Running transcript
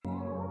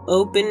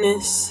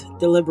openness,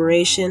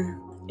 deliberation,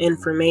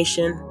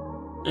 information,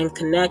 and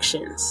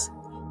connections.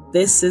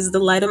 This is the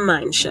Light of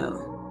Mind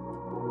Show.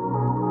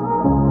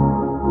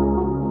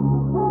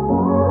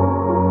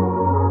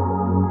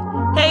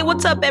 Hey,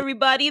 what's up,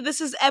 everybody?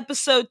 This is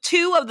episode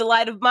 2 of the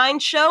Light of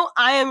Mind Show.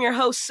 I am your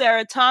host,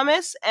 Sarah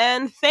Thomas,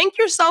 and thank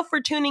yourself for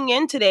tuning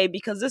in today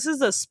because this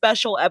is a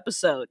special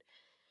episode.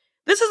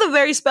 This is a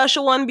very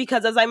special one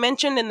because, as I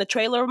mentioned in the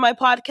trailer of my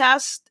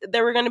podcast,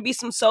 there were going to be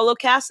some solo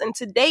casts, and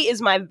today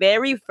is my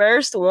very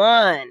first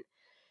one.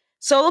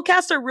 Solo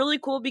casts are really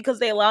cool because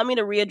they allow me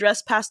to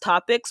readdress past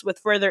topics with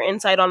further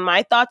insight on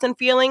my thoughts and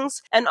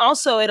feelings, and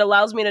also it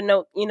allows me to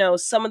note,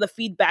 some of the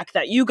feedback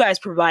that you guys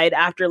provide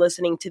after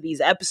listening to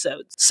these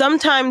episodes.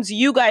 Sometimes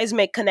you guys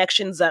make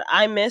connections that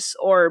I miss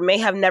or may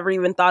have never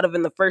even thought of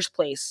in the first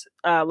place,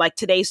 like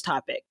today's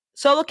topic.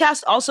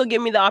 Solocasts also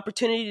give me the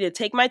opportunity to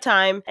take my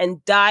time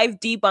and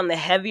dive deep on the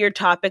heavier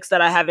topics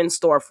that I have in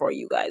store for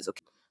you guys.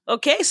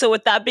 Okay, so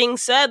with that being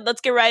said, let's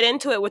get right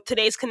into it with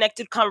today's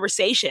connected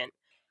conversation.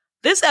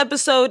 This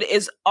episode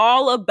is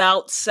all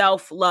about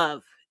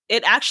self-love.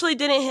 It actually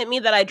didn't hit me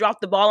that I dropped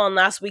the ball on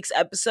last week's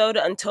episode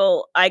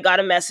until I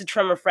got a message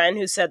from a friend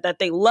who said that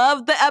they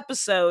loved the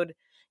episode,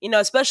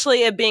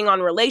 especially it being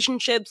on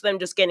relationships, them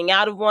just getting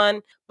out of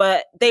one,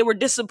 but they were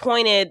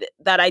disappointed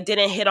that I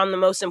didn't hit on the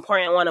most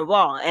important one of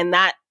all, and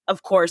that,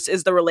 of course,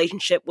 is the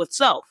relationship with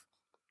self.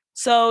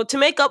 So to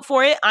make up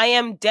for it, I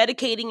am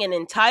dedicating an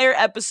entire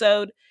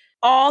episode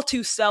all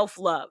to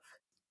self-love.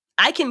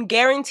 I can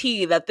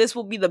guarantee that this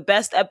will be the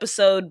best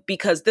episode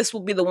because this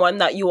will be the one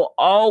that you will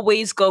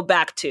always go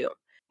back to.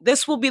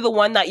 This will be the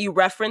one that you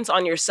reference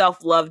on your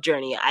self-love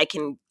journey. I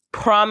can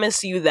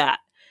promise you that.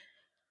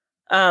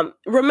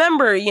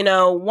 Remember,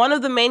 one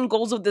of the main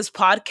goals of this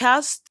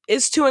podcast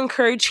is to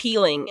encourage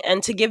healing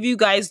and to give you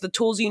guys the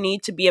tools you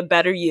need to be a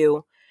better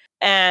you.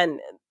 And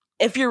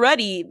if you're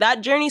ready,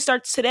 that journey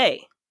starts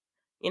today.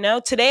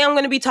 Today I'm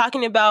going to be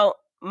talking about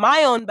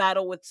my own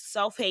battle with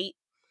self-hate,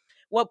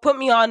 what put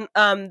me on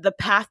the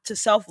path to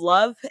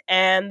self-love,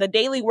 and the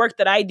daily work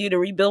that I do to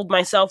rebuild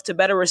myself to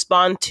better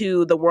respond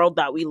to the world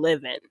that we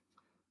live in.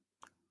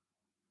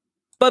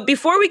 But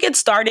before we get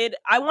started,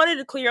 I wanted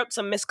to clear up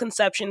some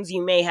misconceptions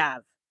you may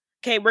have.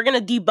 Okay, we're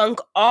going to debunk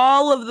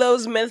all of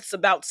those myths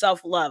about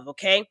self-love,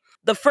 okay?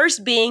 The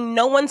first being,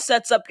 no one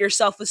sets up your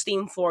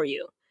self-esteem for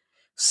you.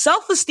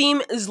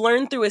 Self-esteem is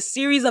learned through a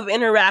series of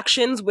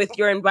interactions with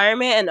your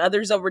environment and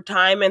others over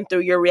time and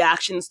through your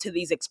reactions to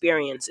these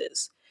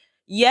experiences.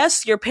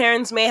 Yes, your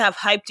parents may have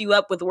hyped you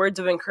up with words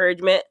of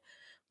encouragement,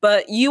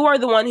 but you are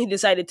the one who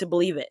decided to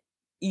believe it.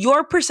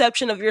 Your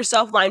perception of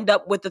yourself lined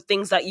up with the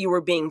things that you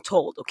were being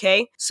told,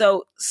 okay?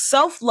 So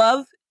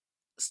self-love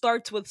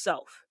starts with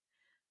self.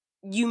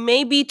 You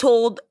may be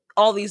told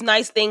all these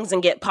nice things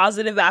and get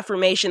positive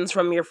affirmations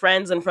from your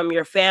friends and from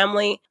your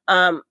family,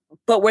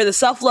 but where the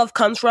self-love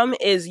comes from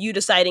is you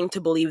deciding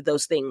to believe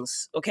those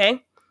things,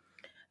 okay?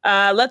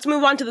 Let's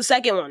move on to the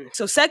second one.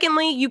 So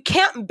secondly, you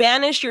can't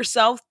banish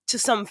yourself to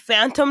some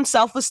phantom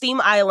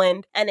self-esteem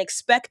island and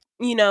expect,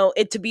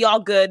 it to be all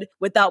good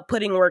without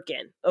putting work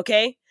in,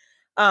 okay?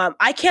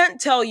 I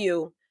can't tell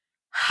you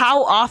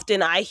how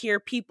often I hear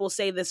people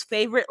say this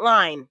favorite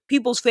line.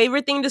 People's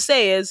favorite thing to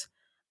say is,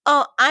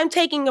 oh, I'm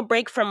taking a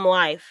break from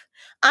life.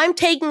 I'm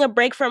taking a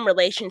break from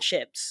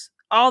relationships.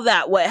 All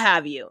that, what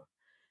have you.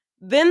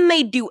 Then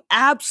they do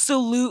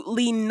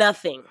absolutely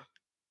nothing,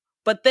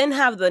 but then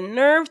have the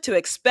nerve to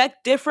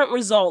expect different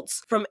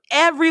results from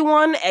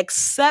everyone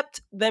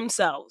except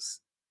themselves.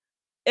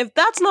 If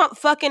that's not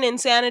fucking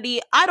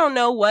insanity, I don't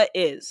know what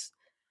is.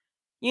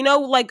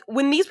 Like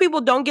when these people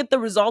don't get the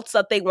results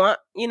that they want,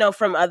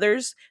 from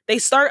others, they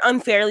start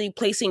unfairly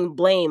placing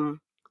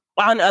blame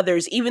on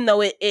others, even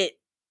though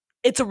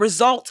it's a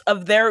result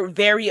of their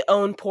very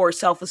own poor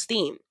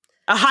self-esteem.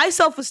 A high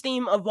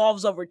self-esteem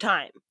evolves over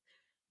time.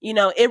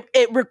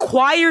 It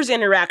requires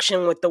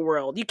interaction with the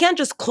world. You can't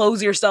just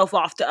close yourself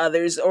off to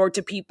others or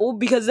to people,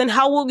 because then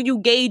how will you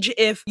gauge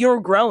if you're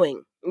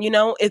growing?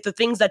 If the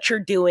things that you're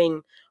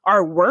doing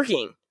are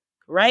working,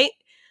 right?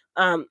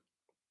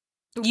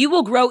 You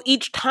will grow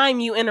each time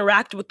you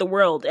interact with the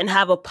world and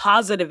have a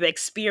positive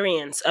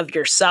experience of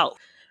yourself.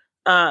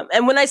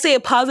 And when I say a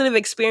positive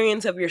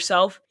experience of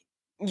yourself,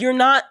 you're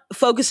not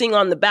focusing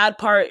on the bad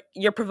part.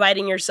 You're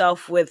providing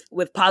yourself with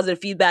positive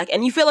feedback,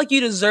 and you feel like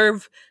you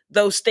deserve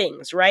those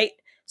things, right?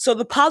 So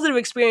the positive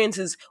experience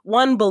is,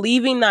 one,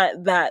 believing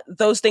that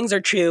those things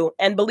are true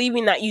and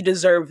believing that you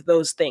deserve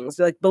those things,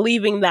 like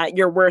believing that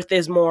your worth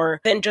is more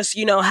than just,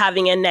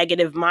 having a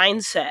negative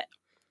mindset.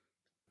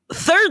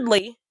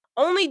 Thirdly,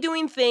 only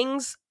doing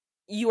things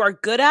you are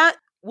good at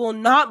will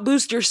not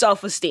boost your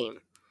self-esteem.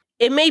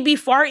 It may be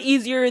far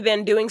easier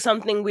than doing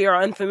something we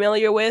are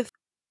unfamiliar with.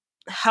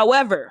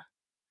 However,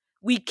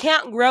 we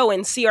can't grow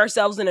and see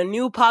ourselves in a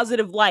new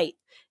positive light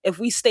if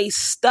we stay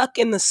stuck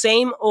in the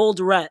same old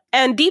rut.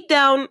 And deep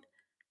down,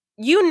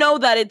 you know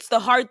that it's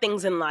the hard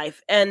things in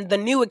life and the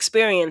new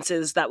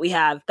experiences that we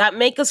have that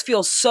make us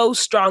feel so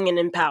strong and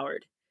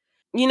empowered.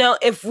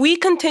 If we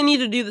continue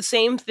to do the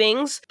same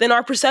things, then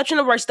our perception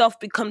of ourselves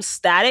becomes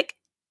static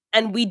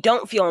and we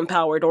don't feel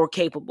empowered or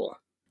capable.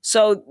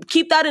 So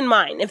keep that in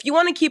mind. If you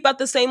want to keep at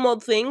the same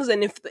old things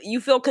and if you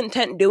feel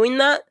content doing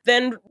that,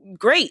 then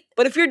great.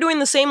 But if you're doing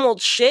the same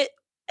old shit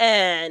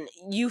and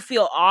you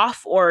feel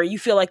off or you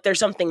feel like there's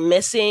something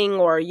missing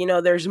or,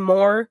 there's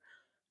more,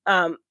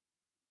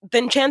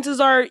 then chances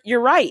are you're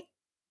right.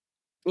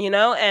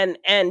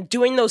 And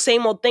doing those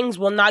same old things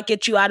will not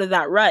get you out of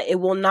that rut. It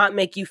will not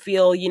make you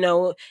feel,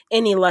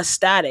 any less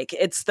static.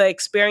 It's the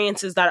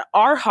experiences that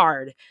are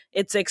hard.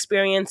 It's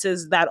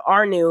experiences that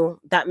are new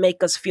that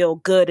make us feel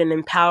good and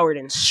empowered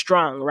and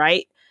strong,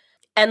 right?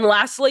 And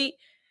lastly,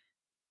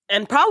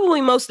 and probably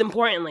most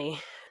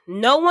importantly,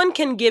 no one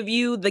can give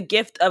you the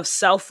gift of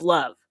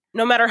self-love.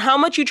 No matter how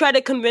much you try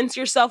to convince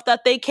yourself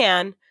that they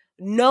can,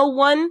 no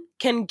one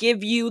can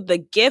give you the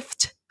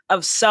gift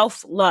of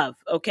self-love,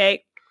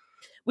 okay?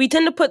 We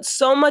tend to put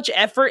so much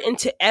effort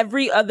into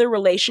every other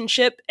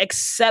relationship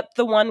except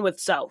the one with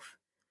self.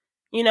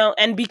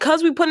 And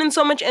because we put in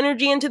so much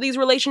energy into these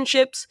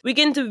relationships, we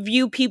get to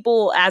view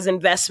people as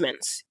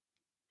investments.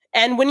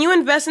 And when you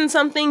invest in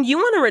something, you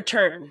want to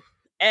return.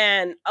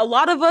 And a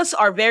lot of us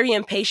are very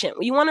impatient.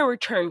 We want to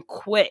return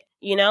quick,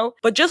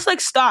 But just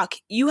like stock,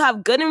 you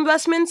have good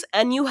investments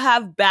and you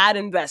have bad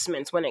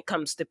investments when it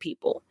comes to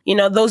people.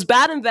 Those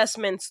bad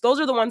investments, those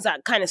are the ones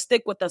that kind of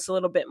stick with us a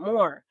little bit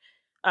more.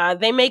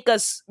 They make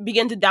us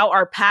begin to doubt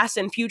our past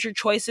and future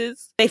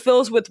choices. They fill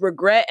us with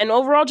regret and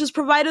overall just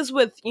provide us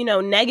with,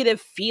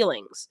 negative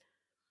feelings.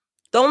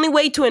 The only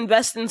way to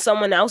invest in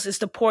someone else is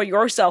to pour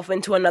yourself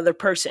into another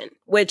person,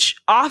 which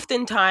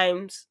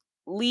oftentimes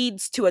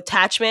leads to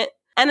attachment.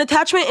 And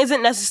attachment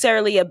isn't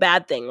necessarily a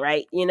bad thing,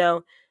 right?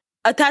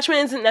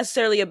 Attachment isn't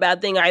necessarily a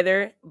bad thing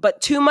either, but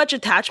too much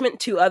attachment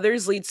to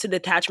others leads to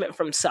detachment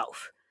from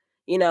self,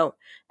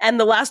 And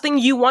the last thing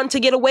you want to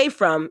get away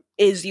from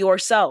is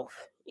yourself.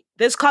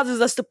 This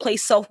causes us to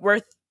place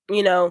self-worth,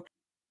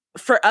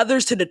 for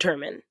others to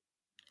determine.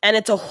 And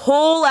it's a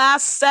whole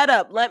ass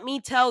setup. Let me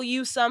tell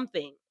you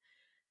something.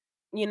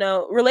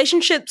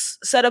 Relationships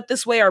set up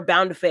this way are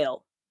bound to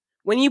fail.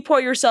 When you pour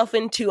yourself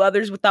into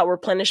others without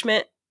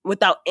replenishment,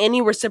 without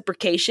any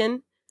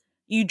reciprocation,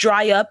 you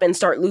dry up and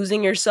start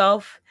losing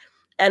yourself.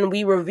 And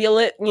we reveal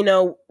it,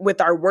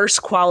 with our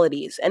worst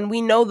qualities. And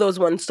we know those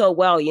ones so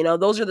well,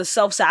 those are the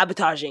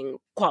self-sabotaging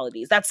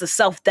qualities. That's the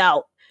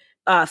self-doubt,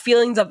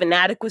 feelings of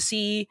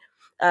inadequacy,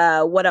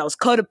 what else?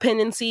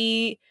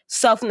 Codependency,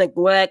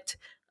 self-neglect.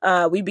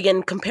 We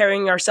begin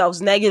comparing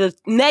ourselves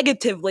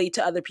negatively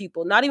to other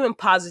people, not even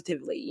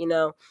positively,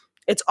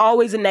 It's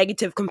always a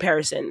negative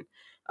comparison.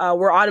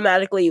 We're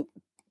automatically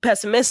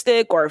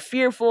pessimistic or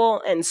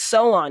fearful and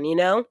so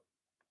on,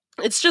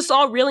 It's just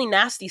all really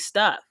nasty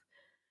stuff.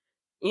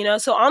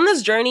 So on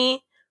this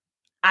journey,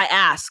 I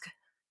ask,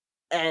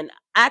 and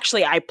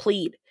actually I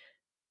plead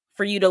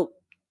for you to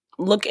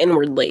look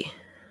inwardly.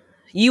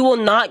 You will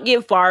not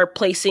get far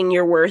placing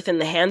your worth in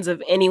the hands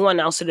of anyone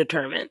else to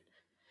determine.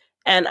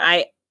 And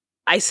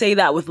I say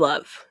that with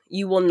love.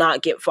 You will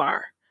not get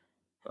far.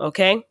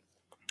 Okay?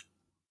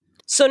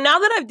 So now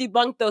that I've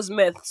debunked those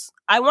myths,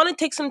 I want to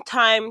take some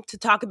time to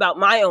talk about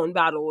my own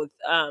battle with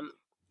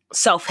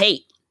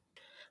self-hate.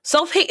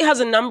 Self-hate has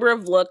a number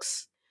of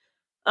looks.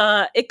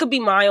 It could be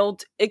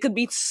mild, it could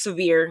be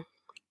severe.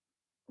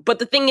 But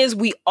the thing is,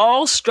 we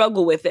all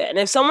struggle with it. And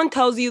if someone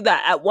tells you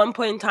that at one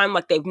point in time,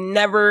 like they've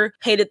never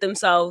hated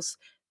themselves,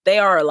 they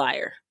are a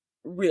liar.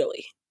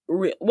 Really.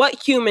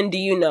 What human do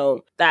you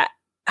know that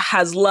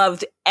has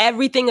loved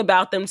everything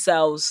about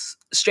themselves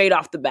straight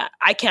off the bat?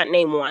 I can't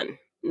name one.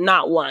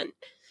 Not one.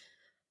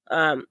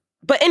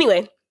 But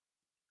anyway,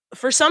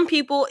 for some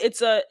people,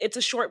 it's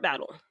a short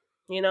battle.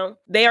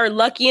 They are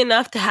lucky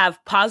enough to have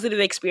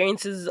positive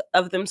experiences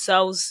of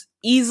themselves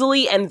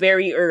easily and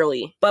very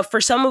early. But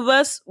for some of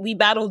us, we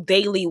battle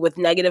daily with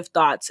negative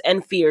thoughts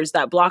and fears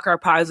that block our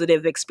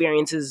positive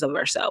experiences of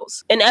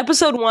ourselves. In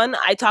episode 1,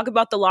 I talk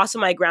about the loss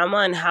of my grandma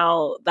and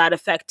how that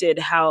affected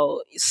how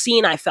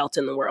seen I felt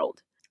in the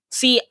world.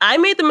 See, I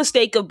made the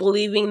mistake of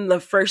believing the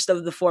first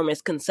of the 4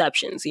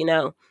 misconceptions,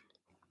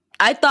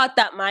 I thought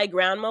that my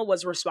grandma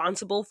was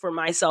responsible for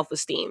my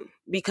self-esteem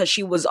because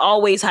she was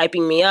always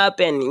hyping me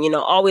up and,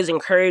 always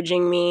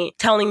encouraging me,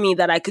 telling me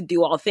that I could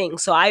do all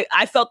things. So I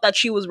felt that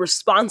she was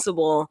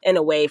responsible in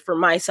a way for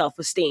my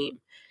self-esteem.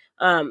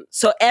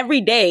 So every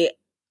day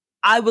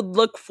I would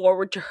look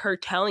forward to her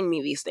telling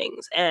me these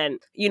things. And,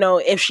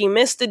 if she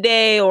missed a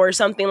day or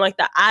something like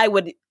that, I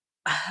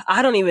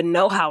don't even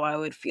know how I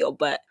would feel,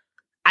 but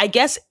I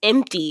guess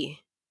empty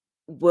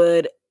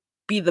would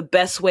be the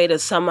best way to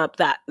sum up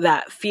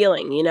that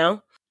feeling,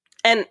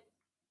 And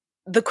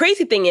the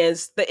crazy thing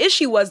is, the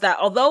issue was that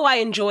although I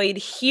enjoyed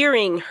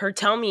hearing her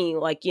tell me,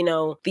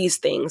 these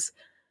things,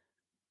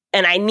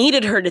 and I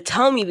needed her to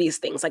tell me these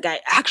things, like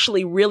I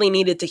actually really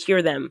needed to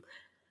hear them,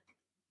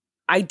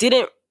 I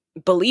didn't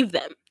believe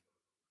them.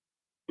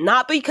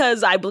 Not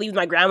because I believed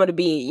my grandma to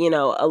be,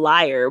 a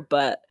liar,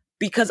 but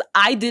because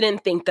I didn't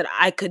think that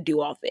I could do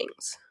all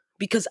things.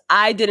 Because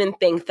I didn't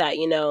think that,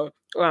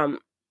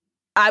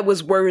 I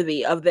was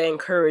worthy of the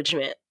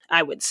encouragement,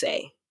 I would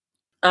say.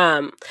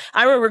 I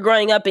remember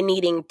growing up and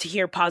needing to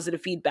hear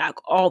positive feedback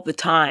all the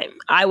time.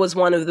 I was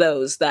one of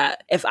those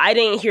that if I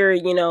didn't hear,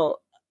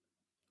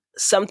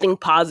 something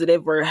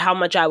positive or how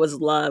much I was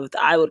loved,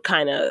 I would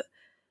kind of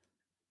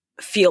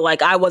feel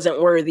like I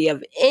wasn't worthy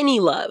of any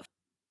love.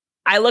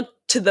 I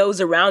looked to those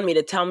around me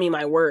to tell me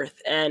my worth.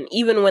 And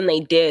even when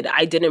they did,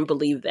 I didn't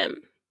believe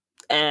them.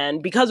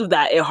 And because of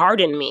that, it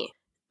hardened me.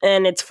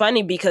 And it's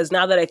funny because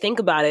now that I think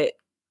about it,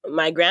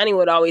 my granny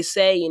would always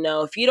say,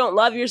 if you don't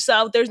love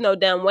yourself, there's no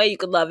damn way you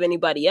could love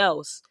anybody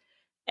else.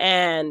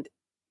 And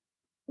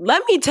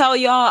let me tell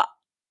y'all,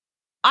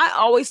 I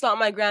always thought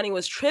my granny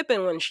was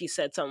tripping when she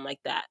said something like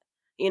that.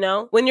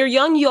 When you're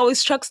young, you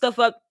always chuck stuff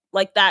up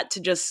like that to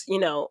just,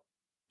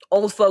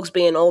 old folks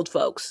being old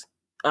folks.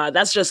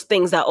 That's just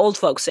things that old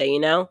folks say,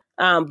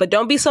 But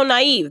don't be so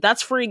naive.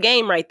 That's free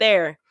game right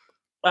there.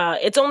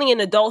 It's only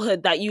in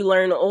adulthood that you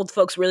learn old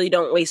folks really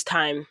don't waste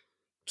time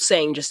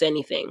saying just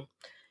anything.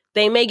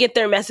 They may get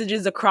their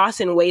messages across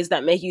in ways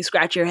that make you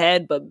scratch your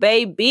head, but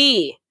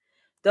baby,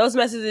 those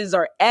messages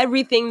are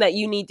everything that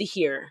you need to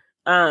hear.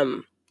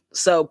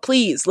 So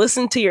please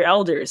listen to your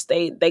elders.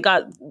 They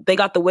got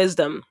the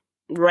wisdom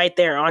right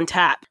there on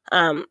tap.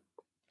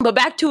 But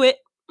back to it,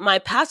 my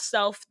past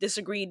self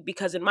disagreed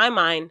because in my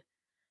mind,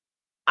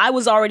 I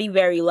was already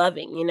very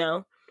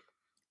loving,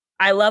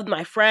 I loved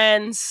my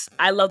friends.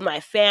 I loved my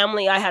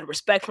family. I had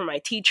respect for my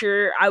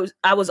teacher.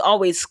 I was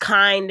always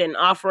kind and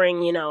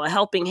offering, a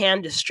helping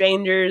hand to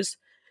strangers.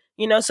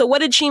 So what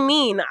did she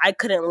mean I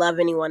couldn't love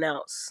anyone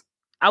else?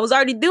 I was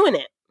already doing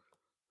it.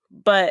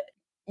 But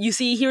you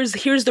see,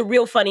 here's the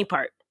real funny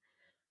part.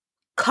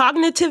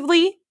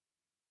 Cognitively,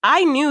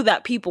 I knew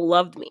that people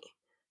loved me.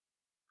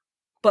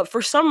 But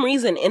for some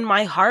reason in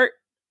my heart,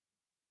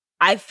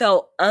 I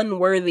felt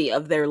unworthy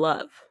of their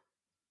love.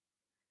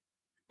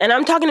 And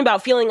I'm talking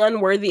about feeling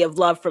unworthy of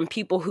love from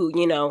people who,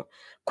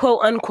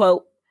 quote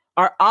unquote,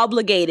 are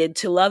obligated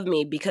to love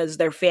me because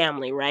they're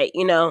family, right?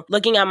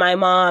 Looking at my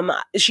mom,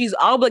 she's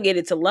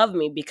obligated to love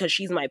me because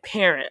she's my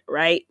parent,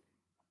 right?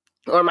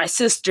 Or my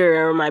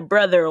sister or my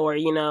brother or,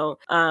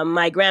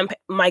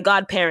 my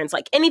godparents,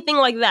 like anything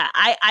like that.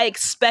 I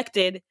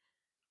expected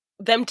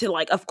them to,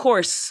 like, of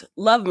course,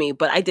 love me,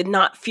 but I did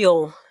not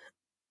feel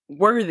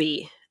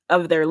worthy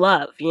of their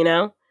love,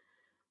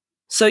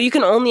 So you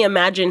can only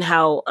imagine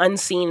how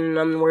unseen and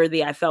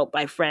unworthy I felt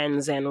by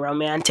friends and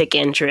romantic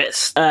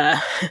interests.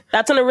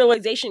 That's when a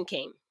realization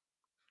came.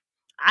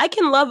 I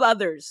can love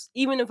others,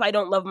 even if I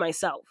don't love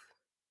myself.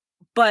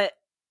 But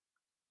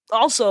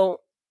also,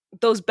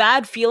 those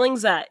bad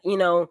feelings that,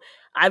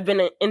 I've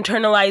been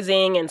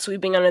internalizing and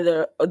sweeping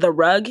under the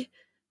rug,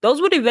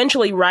 those would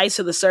eventually rise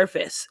to the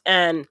surface.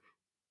 And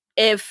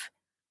if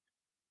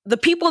the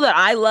people that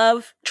I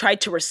love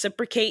tried to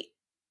reciprocate,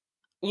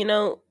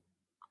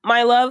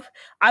 my love,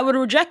 I would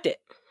reject it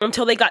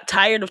until they got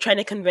tired of trying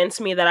to convince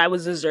me that I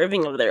was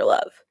deserving of their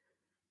love.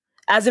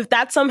 As if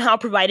that somehow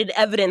provided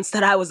evidence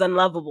that I was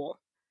unlovable.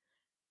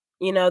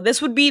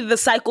 This would be the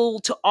cycle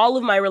to all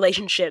of my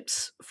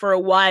relationships for a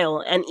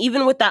while. And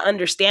even with that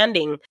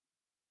understanding,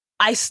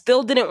 I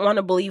still didn't want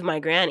to believe my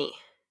granny.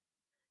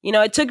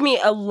 It took me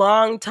a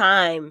long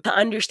time to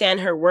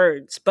understand her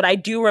words, but I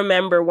do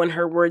remember when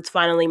her words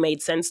finally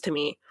made sense to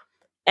me.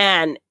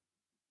 And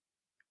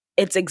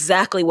it's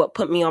exactly what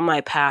put me on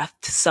my path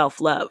to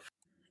self-love.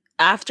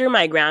 After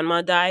my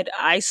grandma died,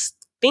 I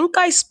think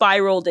I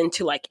spiraled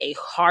into like a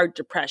hard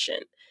depression.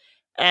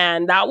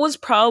 And that was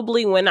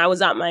probably when I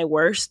was at my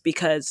worst,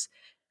 because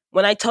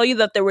when I tell you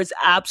that there was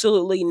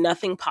absolutely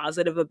nothing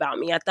positive about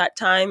me at that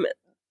time,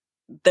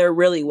 there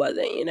really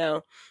wasn't.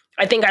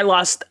 I think I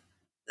lost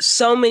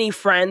so many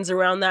friends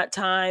around that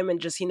time and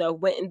just,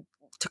 went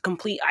into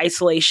complete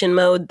isolation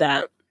mode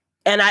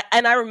and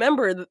I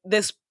remember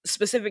this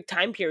specific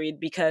time period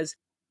because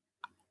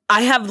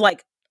I have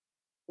like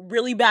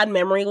really bad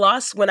memory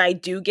loss when I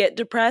do get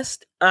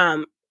depressed.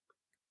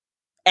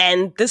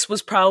 And this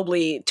was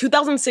probably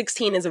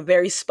 2016 is a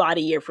very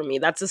spotty year for me.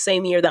 That's the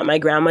same year that my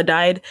grandma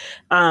died.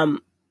 But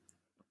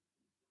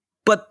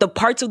the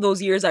parts of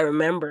those years I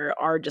remember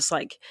are just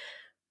like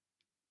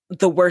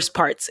the worst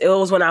parts. It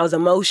was when I was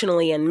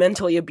emotionally and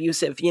mentally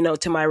abusive,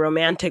 to my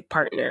romantic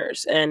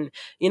partners and,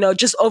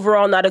 just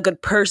overall not a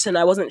good person.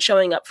 I wasn't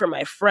showing up for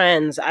my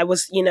friends. I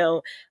was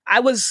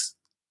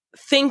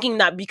thinking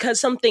that because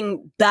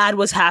something bad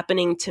was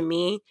happening to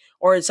me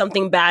or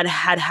something bad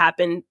had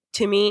happened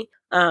to me,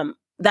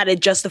 that it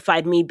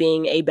justified me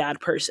being a bad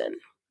person.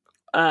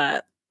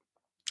 And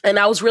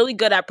I was really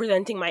good at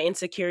presenting my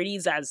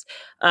insecurities as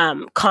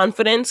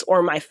confidence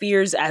or my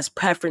fears as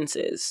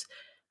preferences.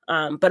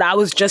 But I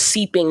was just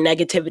seeping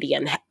negativity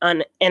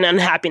and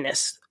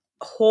unhappiness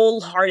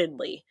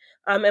wholeheartedly.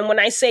 And when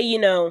I say,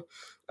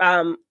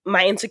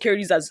 my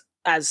insecurities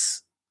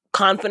as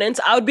confidence,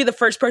 I would be the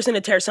first person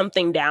to tear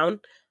something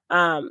down.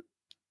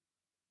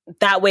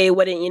 That way it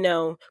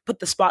wouldn't, put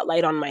the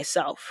spotlight on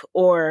myself.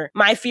 Or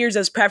my fears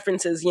as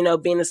preferences,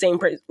 being the same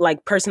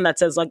person that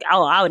says like,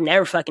 oh, I would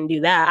never fucking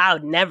do that. I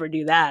would never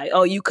do that.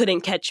 Oh, you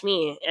couldn't catch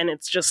me. And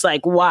it's just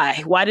like,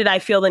 why? Why did I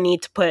feel the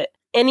need to put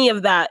any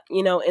of that,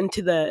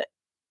 into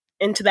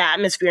into the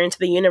atmosphere, into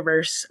the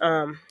universe,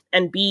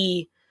 and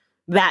be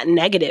that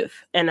negative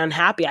and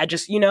unhappy. I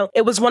just,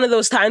 it was one of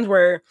those times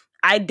where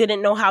I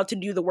didn't know how to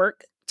do the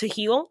work to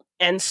heal.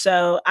 And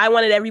so I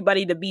wanted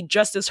everybody to be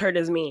just as hurt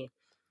as me.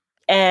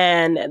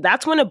 And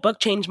that's when a book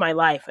changed my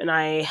life. And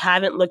I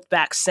haven't looked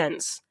back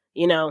since,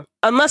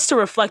 unless to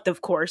reflect,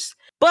 of course.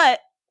 But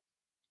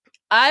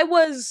I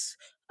was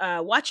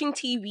watching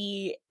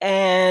TV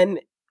and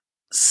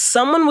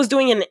someone was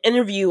doing an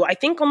interview, I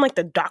think on like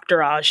the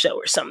Dr. Oz show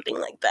or something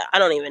like that. I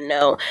don't even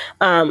know.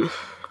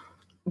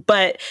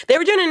 But they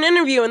were doing an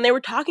interview and they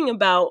were talking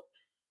about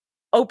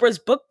Oprah's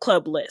book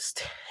club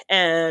list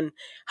and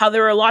how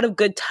there were a lot of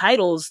good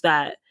titles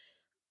that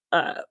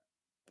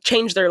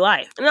changed their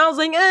life. And I was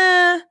like,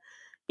 I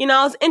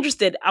was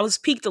interested. I was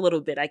piqued a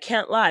little bit. I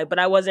can't lie, but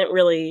I wasn't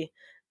really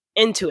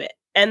into it.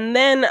 And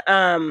then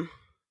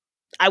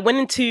I went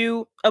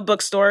into a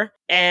bookstore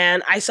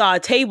and I saw a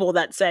table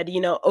that said,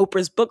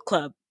 Oprah's book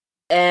club.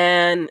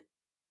 And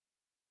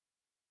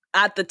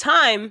at the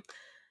time,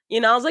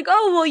 I was like,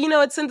 oh,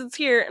 well, since it's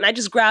here. And I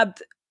just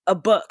grabbed a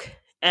book.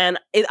 And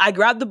I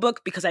grabbed the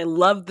book because I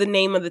loved the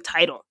name of the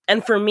title.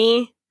 And for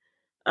me,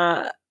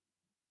 I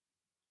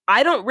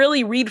don't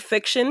really read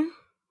fiction.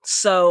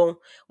 So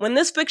when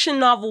this fiction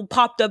novel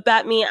popped up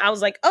at me, I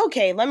was like,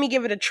 okay, let me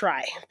give it a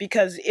try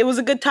because it was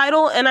a good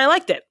title and I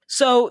liked it.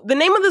 So the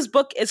name of this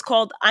book is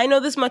called I Know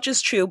This Much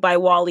Is True by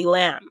Wally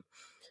Lamb.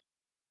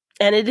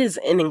 And it is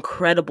an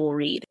incredible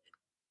read.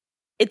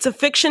 It's a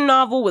fiction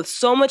novel with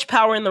so much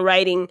power in the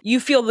writing. You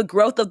feel the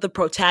growth of the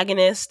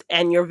protagonist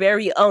and your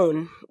very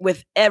own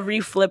with every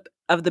flip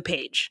of the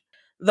page.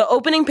 The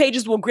opening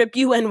pages will grip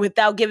you, and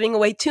without giving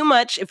away too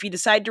much, if you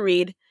decide to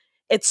read,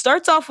 it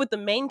starts off with the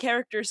main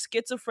character's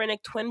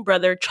schizophrenic twin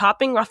brother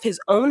chopping off his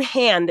own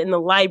hand in the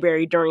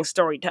library during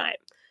story time.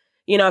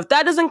 If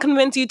that doesn't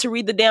convince you to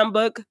read the damn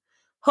book,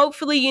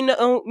 hopefully,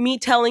 me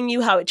telling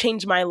you how it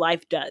changed my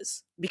life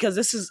does. Because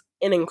this is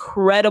an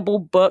incredible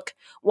book.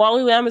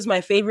 Wally Lamb is my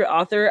favorite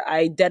author.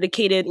 I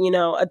dedicated,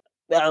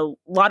 a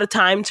lot of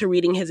time to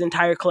reading his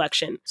entire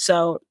collection.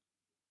 So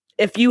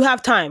if you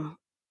have time,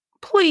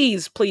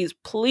 please, please,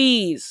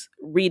 please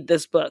read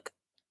this book.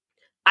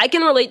 I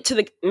can relate to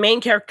the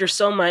main character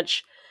so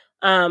much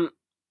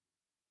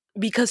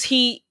because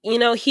he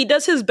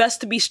does his best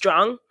to be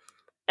strong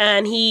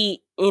and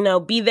he,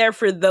 be there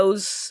for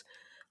those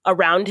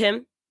around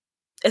him,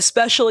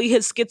 especially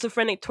his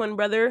schizophrenic twin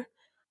brother.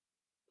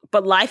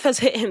 But life has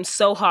hit him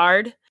so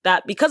hard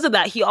that because of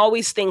that, he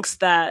always thinks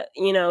that,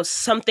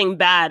 something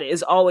bad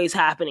is always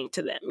happening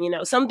to them.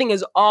 Something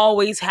is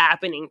always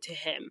happening to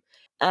him.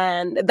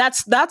 And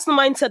that's the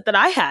mindset that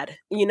I had.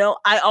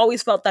 I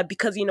always felt that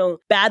because,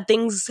 bad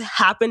things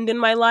happened in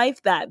my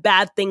life, that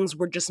bad things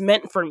were just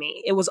meant for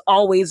me. It was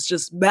always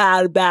just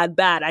bad, bad,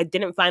 bad. I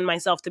didn't find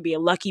myself to be a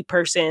lucky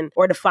person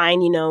or to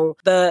find,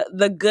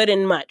 the good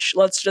in much.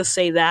 Let's just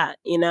say that,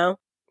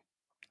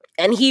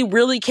 And he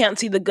really can't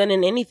see the good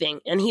in anything.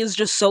 And he is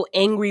just so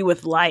angry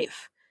with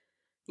life.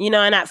 And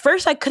at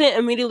first I couldn't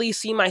immediately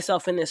see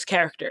myself in this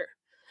character.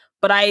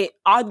 But I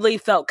oddly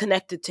felt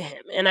connected to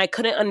him, and I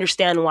couldn't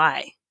understand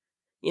why.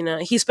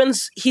 He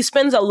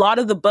spends a lot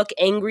of the book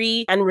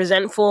angry and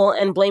resentful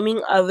and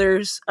blaming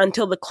others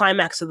until the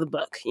climax of the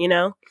book,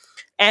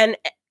 and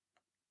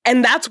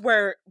that's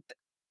where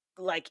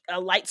like a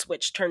light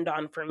switch turned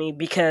on for me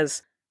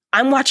because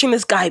I'm watching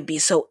this guy be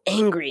so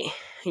angry,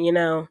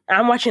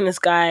 I'm watching this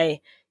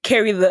guy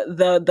carry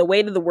the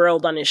weight of the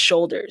world on his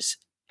shoulders,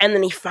 and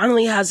then he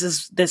finally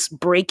has this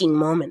breaking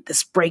moment,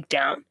 this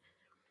breakdown.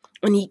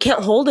 And he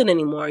can't hold it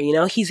anymore,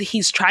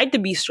 He's tried to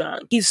be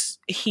strong.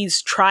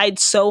 He's tried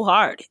so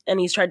hard, and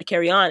he's tried to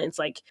carry on. It's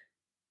like,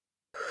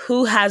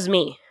 who has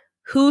me?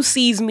 Who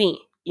sees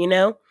me?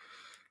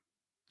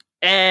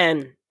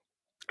 And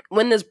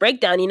when this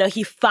breakdown,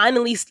 he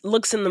finally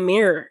looks in the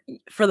mirror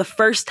for the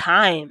first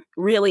time,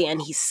 really,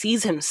 and he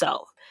sees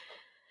himself.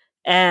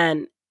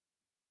 And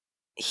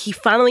he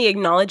finally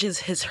acknowledges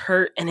his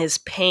hurt and his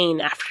pain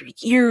after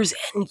years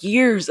and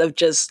years of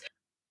just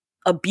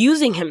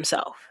abusing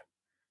himself,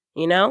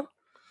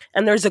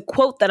 And there's a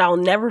quote that I'll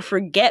never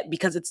forget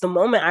because it's the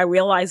moment I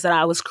realized that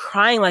I was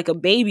crying like a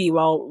baby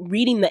while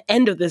reading the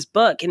end of this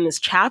book in this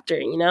chapter,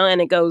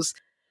 And it goes,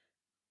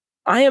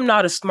 I am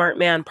not a smart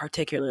man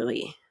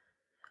particularly,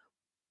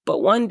 but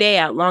one day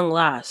at long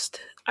last,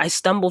 I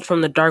stumbled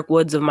from the dark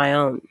woods of my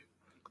own,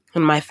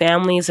 and my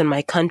family's and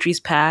my country's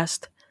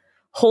past,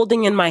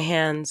 holding in my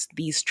hands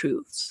these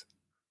truths.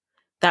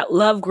 That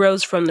love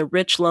grows from the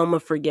rich loam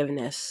of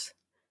forgiveness.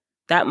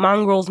 That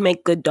mongrels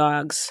make good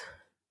dogs.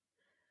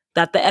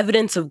 That the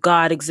evidence of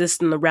God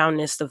exists in the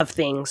roundness of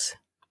things.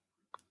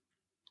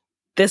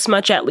 This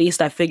much at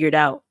least I figured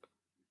out.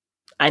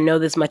 I know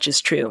this much is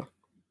true.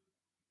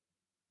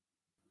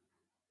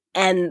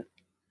 And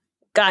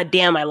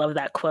goddamn, I love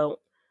that quote.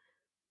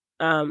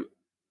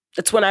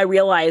 It's when I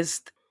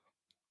realized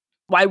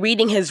why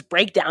reading his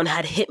breakdown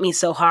had hit me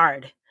so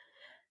hard.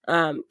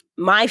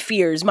 My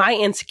fears, my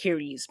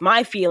insecurities,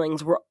 my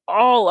feelings were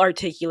all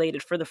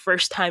articulated for the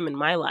first time in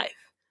my life.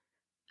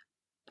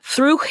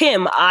 through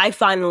him, I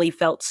finally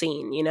felt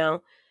seen,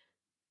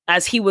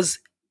 as he was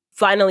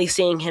finally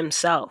seeing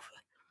himself.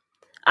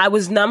 I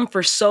was numb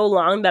for so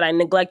long that I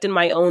neglected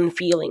my own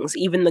feelings,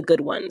 even the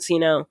good ones.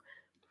 You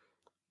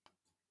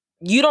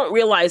don't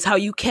realize how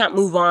you can't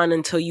move on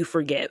until you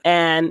forgive.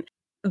 And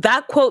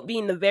that quote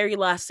being the very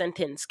last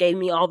sentence gave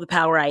me all the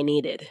power I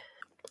needed.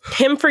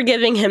 Him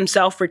forgiving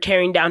himself for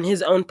tearing down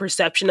his own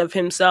perception of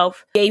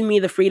himself gave me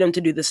the freedom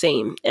to do the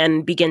same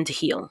and begin to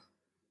heal.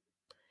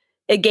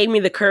 It gave me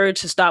the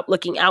courage to stop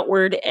looking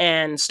outward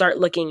and start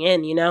looking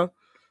in.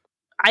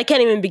 I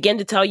can't even begin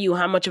to tell you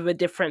how much of a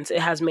difference it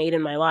has made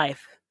in my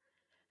life.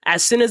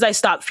 As soon as I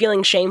stopped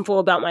feeling shameful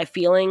about my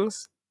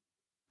feelings,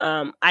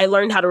 I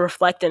learned how to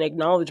reflect and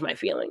acknowledge my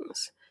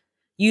feelings,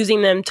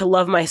 using them to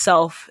love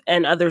myself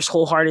and others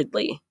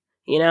wholeheartedly.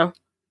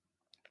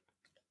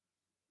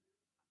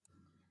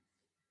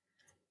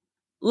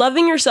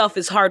 Loving yourself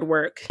is hard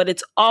work, but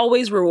it's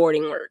always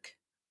rewarding work.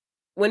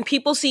 When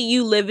people see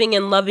you living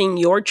and loving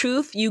your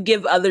truth, you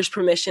give others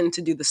permission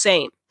to do the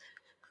same.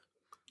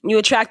 You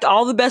attract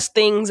all the best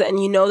things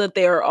and you know that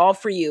they are all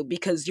for you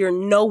because you're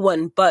no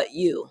one but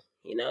you.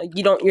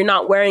 You're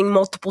not wearing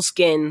multiple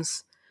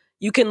skins.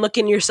 You can look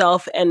in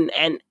yourself and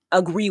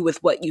agree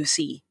with what you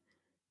see.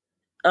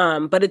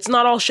 But it's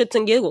not all shits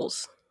and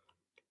giggles.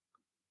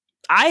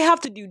 I have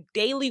to do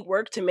daily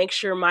work to make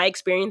sure my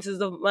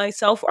experiences of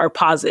myself are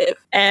positive.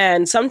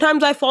 And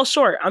sometimes I fall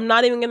short. I'm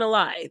not even going to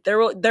lie.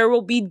 There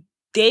will be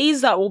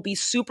days that will be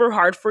super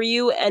hard for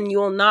you and you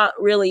will not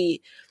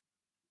really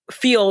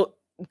feel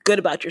good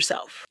about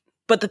yourself.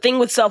 But the thing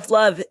with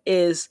self-love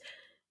is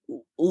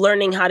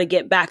learning how to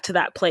get back to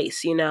that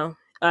place,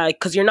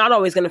 because you're not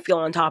always going to feel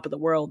on top of the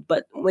world.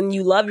 But when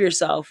you love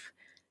yourself,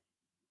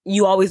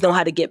 you always know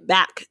how to get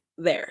back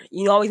there.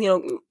 You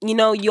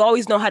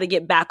always know how to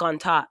get back on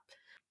top.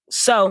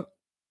 So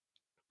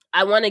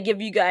I want to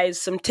give you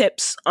guys some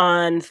tips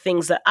on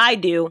things that I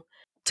do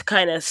to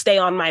kind of stay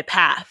on my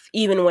path,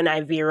 even when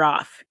I veer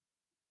off.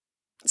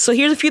 So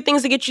here's a few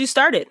things to get you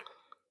started.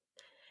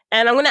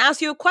 And I'm going to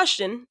ask you a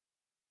question.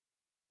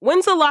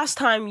 When's the last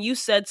time you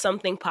said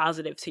something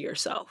positive to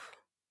yourself?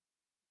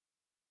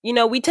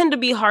 We tend to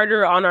be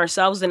harder on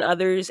ourselves than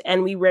others,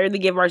 and we rarely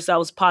give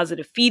ourselves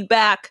positive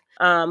feedback.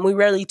 We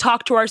rarely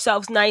talk to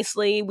ourselves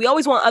nicely. We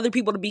always want other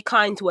people to be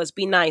kind to us,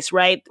 be nice,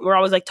 right? We're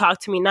always like,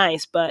 talk to me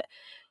nice. But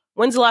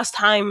when's the last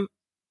time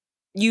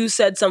you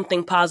said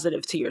something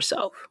positive to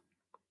yourself?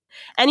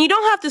 And you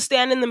don't have to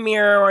stand in the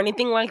mirror or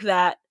anything like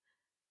that,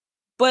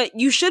 but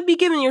you should be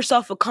giving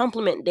yourself a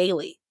compliment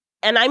daily.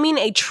 And I mean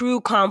a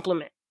true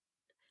compliment.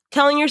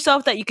 Telling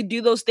yourself that you could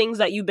do those things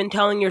that you've been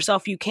telling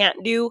yourself you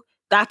can't do,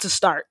 that's a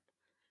start.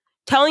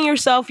 Telling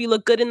yourself you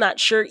look good in that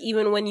shirt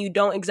even when you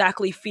don't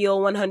exactly feel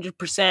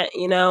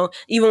 100%,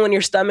 even when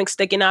your stomach's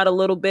sticking out a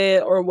little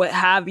bit or what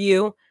have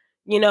you,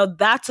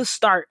 that's a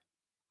start.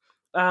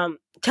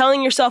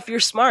 Telling yourself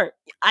you're smart.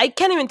 I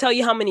can't even tell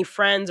you how many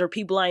friends or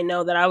people I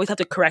know that I always have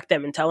to correct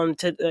them and tell them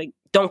to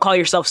don't call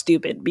yourself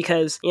stupid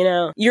because,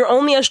 you're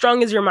only as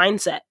strong as your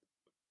mindset.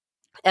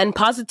 And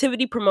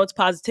positivity promotes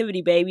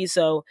positivity, baby.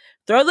 So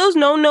throw those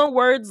no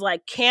words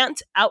like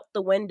can't out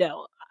the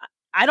window.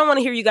 I don't want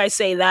to hear you guys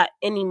say that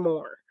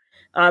anymore.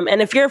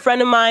 And if you're a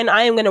friend of mine,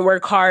 I am going to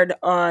work hard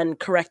on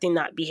correcting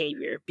that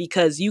behavior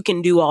because you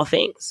can do all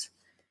things.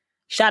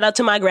 Shout out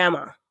to my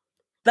grandma.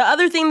 The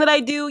other thing that I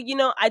do,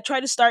 I try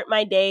to start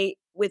my day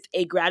with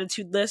a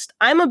gratitude list.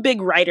 I'm a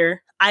big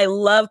writer. I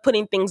love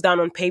putting things down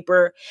on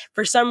paper.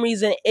 For some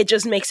reason, it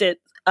just makes it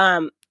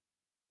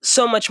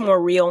so much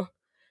more real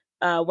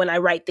when I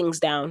write things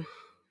down.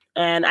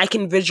 And I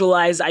can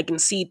visualize, I can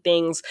see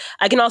things.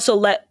 I can also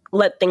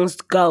let things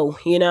go,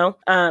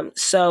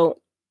 So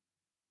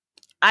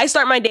I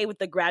start my day with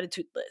the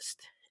gratitude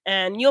list.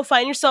 And you'll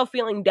find yourself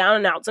feeling down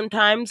and out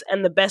sometimes.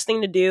 And the best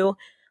thing to do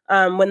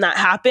when that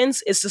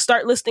happens is to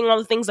start listing all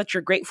the things that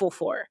you're grateful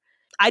for.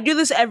 I do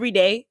this every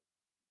day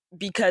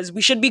because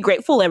we should be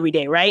grateful every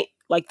day, right?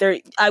 Like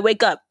I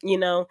wake up,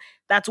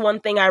 that's one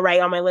thing I write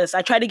on my list.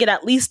 I try to get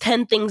at least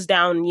 10 things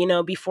down,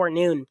 before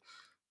noon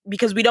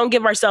because we don't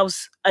give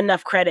ourselves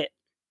enough credit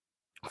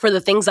for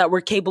the things that we're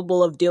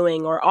capable of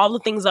doing or all the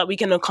things that we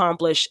can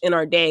accomplish in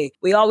our day.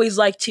 We always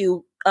like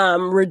to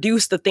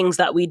reduce the things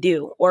that we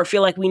do or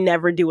feel like we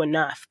never do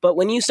enough. But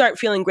when you start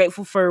feeling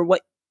grateful for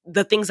what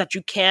the things that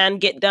you can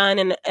get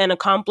done and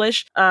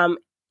accomplish,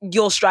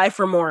 you'll strive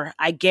for more,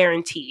 I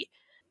guarantee.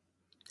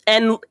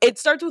 And it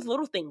starts with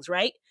little things,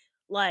 right?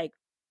 Like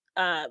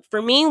for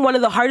me, one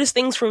of the hardest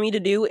things for me to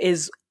do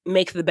is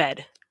make the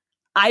bed.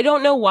 I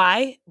don't know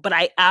why, but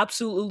I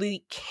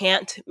absolutely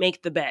can't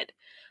make the bed.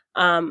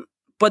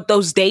 But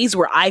those days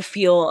where I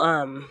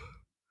feel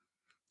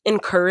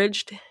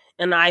encouraged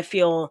and I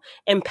feel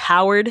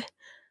empowered,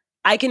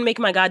 I can make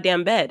my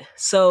goddamn bed.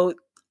 So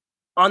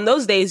on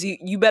those days,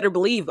 you better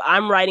believe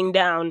I'm writing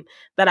down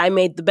that I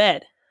made the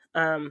bed.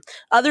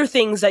 Other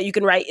things that you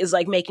can write is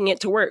like making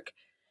it to work.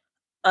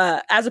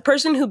 As a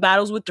person who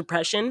battles with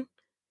depression,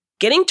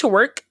 getting to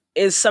work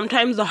is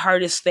sometimes the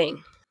hardest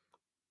thing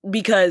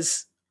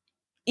because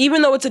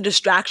even though it's a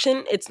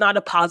distraction, it's not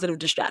a positive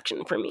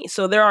distraction for me.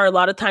 So there are a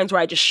lot of times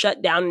where I just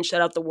shut down and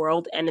shut out the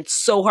world, and it's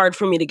so hard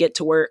for me to get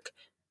to work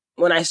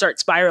when I start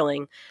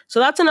spiraling. So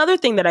that's another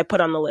thing that I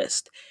put on the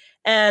list.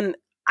 And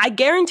I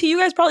guarantee you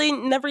guys probably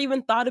never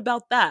even thought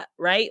about that,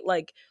 right?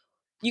 Like,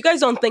 you guys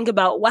don't think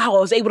about, wow, I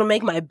was able to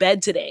make my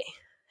bed today.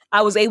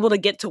 I was able to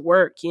get to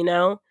work, you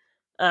know?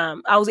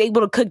 I was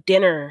able to cook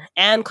dinner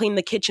and clean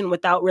the kitchen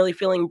without really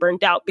feeling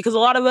burnt out. Because a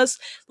lot of us,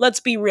 let's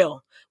be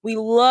real, we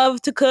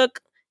love to cook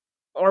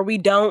or we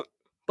don't,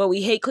 but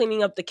we hate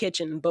cleaning up the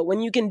kitchen. But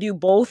when you can do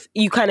both,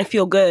 you kind of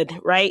feel good,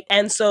 right?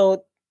 And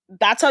so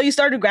that's how you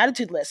start a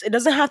gratitude list. It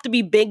doesn't have to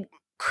be big,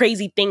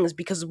 crazy things,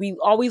 because we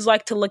always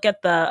like to look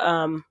at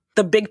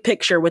the big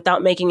picture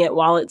without making it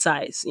wallet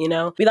size, you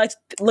know? We like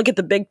to look at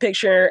the big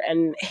picture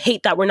and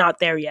hate that we're not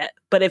there yet.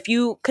 But if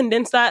you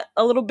condense that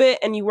a little bit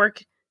and you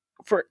work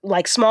for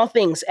like small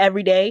things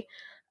every day,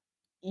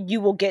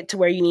 you will get to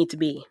where you need to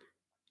be.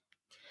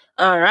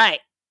 All right.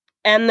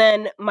 And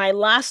then my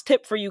last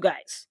tip for you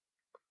guys,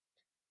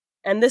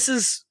 and this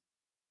is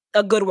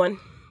a good one.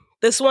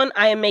 This one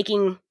I am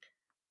making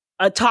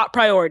a top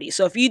priority.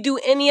 So if you do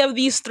any of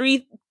these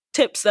 3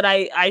 tips that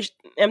I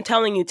am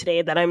telling you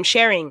today, that I'm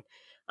sharing,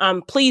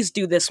 please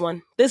do this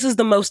one. This is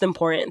the most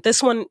important.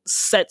 This one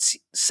sets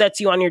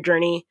you on your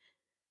journey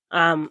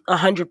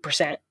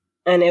 100%,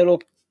 and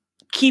it'll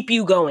keep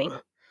you going.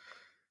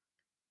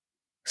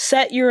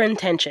 Set your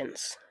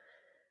intentions.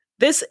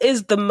 This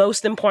is the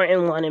most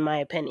important one, in my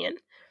opinion,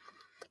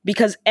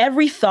 because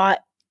every thought,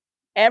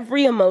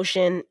 every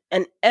emotion,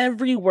 and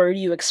every word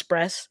you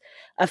express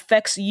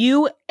affects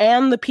you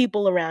and the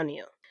people around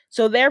you.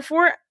 So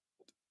therefore,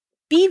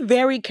 be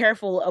very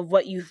careful of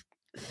what you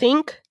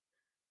think,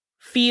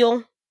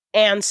 feel,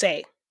 and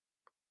say.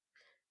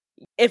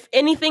 If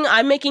anything,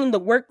 I'm making the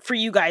work for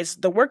you guys.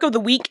 The work of the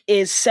week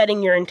is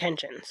setting your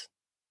intentions.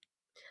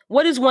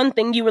 What is one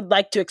thing you would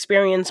like to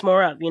experience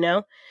more of, you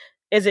know?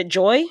 Is it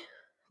joy,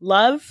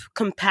 love,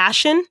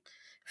 compassion,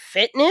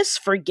 fitness,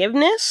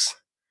 forgiveness,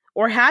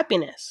 or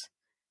happiness?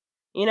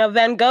 You know,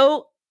 Van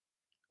Gogh,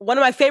 one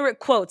of my favorite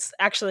quotes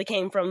actually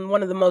came from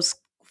one of the most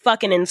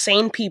fucking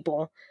insane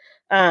people.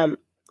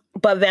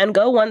 But Van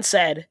Gogh once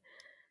said,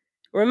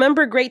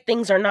 "Remember, great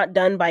things are not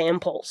done by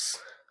impulse,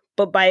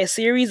 but by a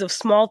series of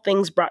small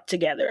things brought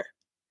together."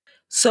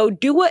 So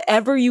do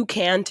whatever you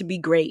can to be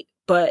great,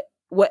 but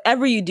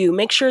whatever you do,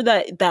 make sure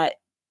that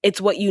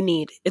it's what you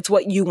need. It's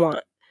what you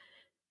want.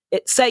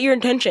 Set your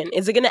intention.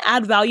 Is it going to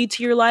add value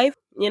to your life?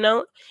 You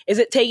know, is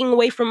it taking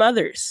away from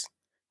others?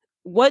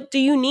 What do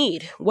you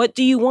need? What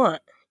do you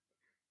want?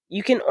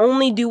 You can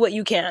only do what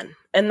you can,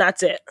 and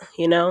that's it,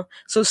 you know?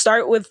 So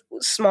start with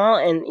small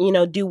and, you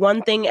know, do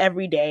one thing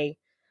every day,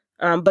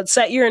 but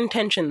set your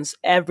intentions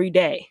every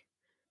day.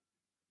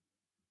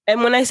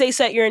 And when I say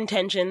set your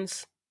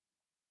intentions,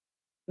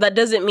 that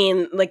doesn't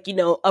mean like, you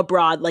know,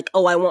 abroad, like,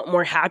 oh, I want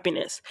more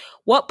happiness.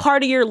 What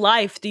part of your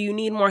life do you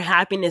need more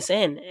happiness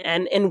in?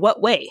 And in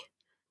what way?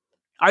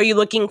 Are you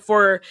looking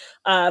for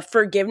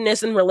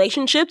forgiveness in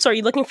relationships? Are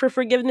you looking for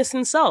forgiveness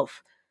in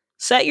self?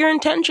 Set your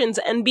intentions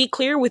and be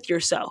clear with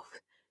yourself.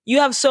 You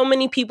have so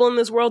many people in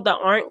this world that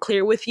aren't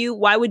clear with you.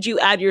 Why would you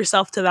add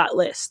yourself to that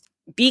list?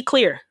 Be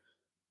clear.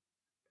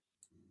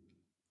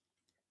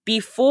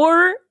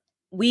 Before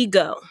we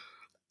go,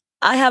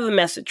 I have a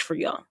message for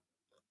y'all.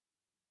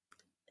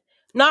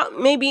 Not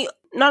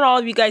all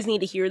of you guys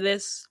need to hear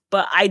this,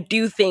 but I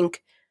do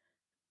think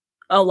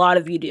a lot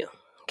of you do.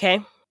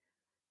 Okay?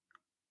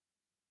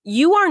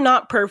 You are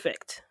not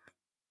perfect.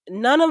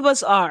 None of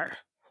us are.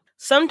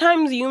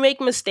 Sometimes you make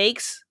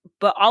mistakes,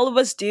 but all of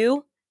us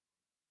do.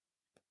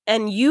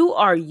 And you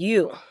are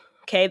you.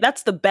 Okay?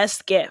 That's the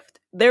best gift.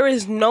 There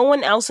is no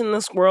one else in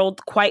this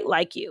world quite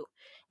like you.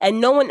 And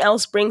no one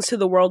else brings to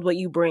the world what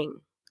you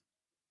bring.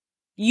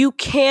 You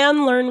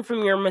can learn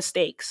from your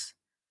mistakes.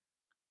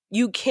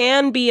 You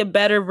can be a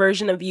better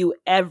version of you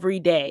every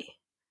day.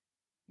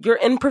 Your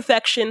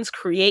imperfections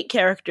create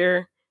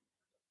character,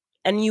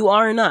 and you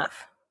are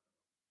enough.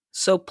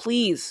 So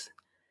please,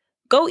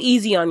 go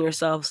easy on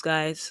yourselves,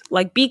 guys.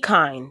 Like, be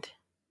kind.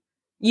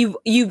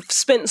 You've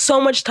spent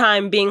so much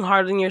time being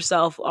hard on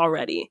yourself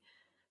already.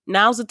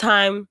 Now's the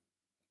time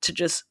to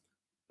just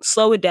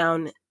slow it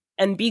down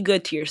and be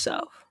good to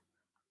yourself.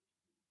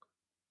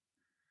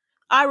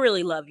 I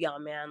really love y'all,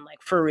 man.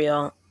 Like, for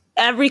real.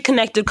 Every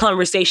connected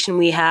conversation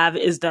we have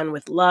is done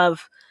with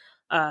love.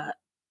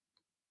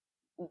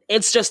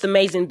 It's just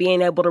amazing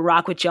being able to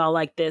rock with y'all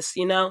like this,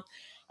 you know?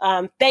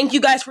 Thank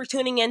you guys for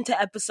tuning in to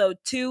episode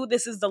 2.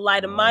 This is the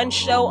Light of Mind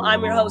Show.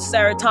 I'm your host,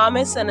 Sarah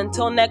Thomas. And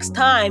until next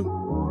time,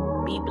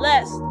 be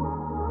blessed.